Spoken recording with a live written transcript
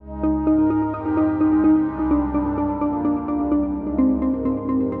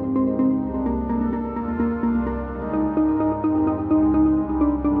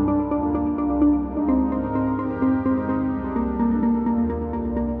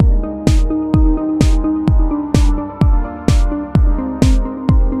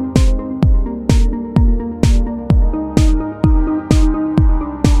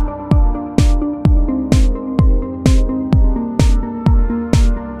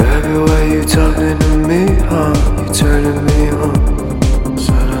Baby, why you talking to me, huh? You turning me on.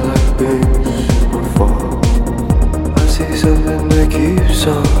 Sounding like beams in my fall. I see something that keeps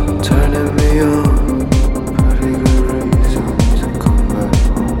on turning me on. Pretty good reason to come back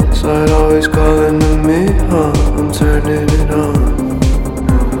home. This light always calling to me, huh? I'm turning it on.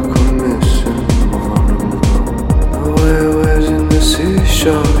 Never go missing, the way it waves in the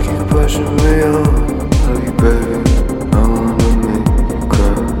seashore keep pushing me on. Love you, baby, I wanna make you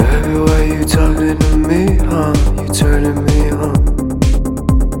cry. Baby, why you talking to me, huh? You turning me on.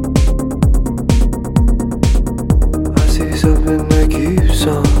 I see something that keeps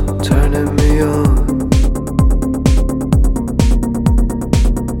on turning me on.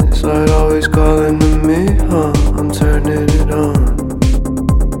 This light always calling to me, huh? I'm turning it on.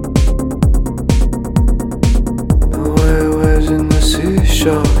 The way it waves in the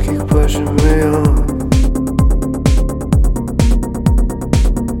seashore keep pushing me on.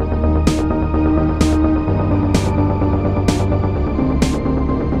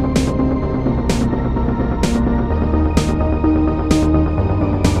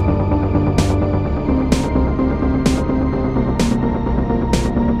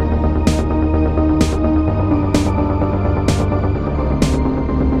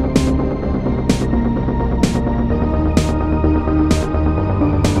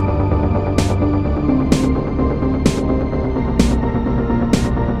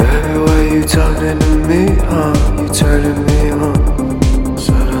 You talking to me, huh? You turning me on.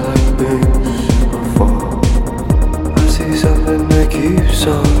 Sounding like beams in my fall. I see something that keeps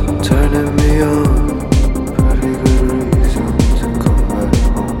on turning me on. Pretty good reason to come back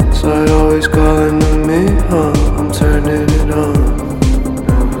home. This light always calling to me, huh? I'm turning it on.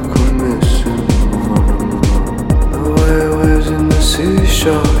 Never go missing, the way it waves in the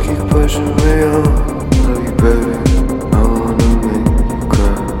seashore keep pushing me on. Love you, baby, I wanna make you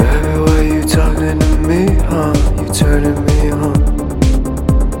cry. Baby, why you talking to me, huh? You turning me on.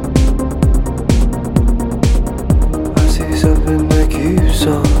 I see something that keeps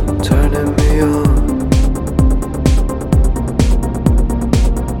on turning me on.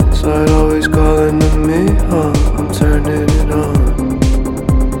 This light always calling to me, huh?